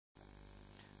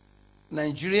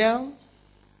Nigeria,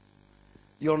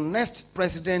 your next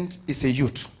president is a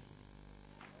youth.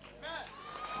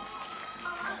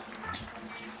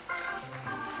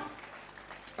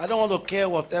 I don't want to care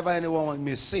whatever anyone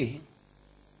may say.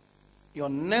 Your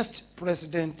next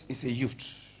president is a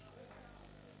youth.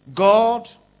 God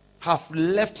have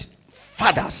left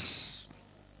fathers,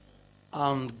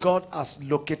 and God has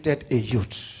located a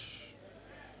youth.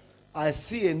 I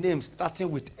see a name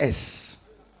starting with S.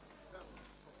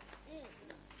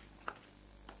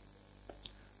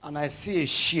 And I see a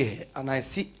chair, and I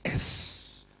see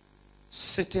S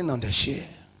sitting on the chair.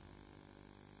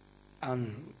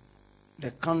 And the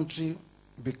country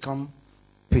become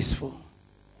peaceful.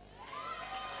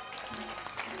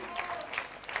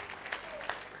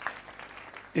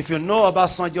 If you know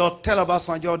Obasanjo, tell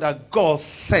Obasanjo that God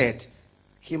said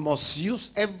he must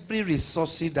use every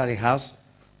resource that he has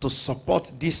to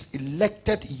support this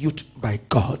elected youth by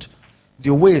God,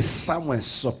 the way Samuel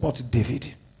supported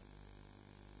David.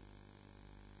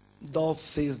 Thus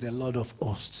says the Lord of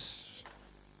hosts,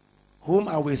 whom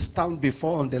I will stand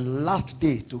before on the last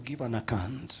day to give an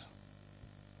account.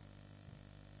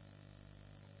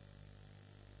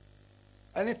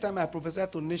 Anytime I prophesy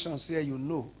to nations here, you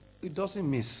know, it doesn't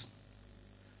miss.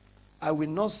 I will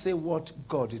not say what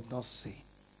God did not say.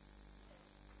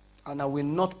 And I will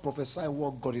not prophesy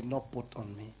what God did not put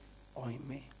on me or in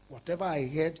me. Whatever I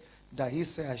heard that he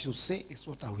said I should say is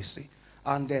what I will say.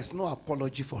 And there's no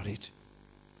apology for it.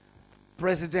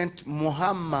 President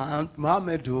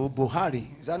Muhammadu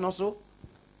Buhari, is that not so?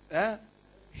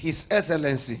 His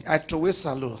Excellency, I throw a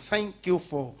salute. Thank you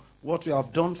for what you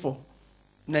have done for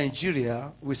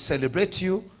Nigeria. We celebrate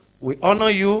you, we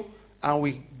honor you, and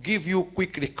we give you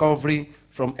quick recovery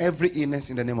from every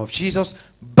illness in the name of Jesus.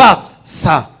 But,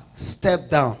 sir, step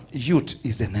down. Youth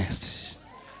is the next.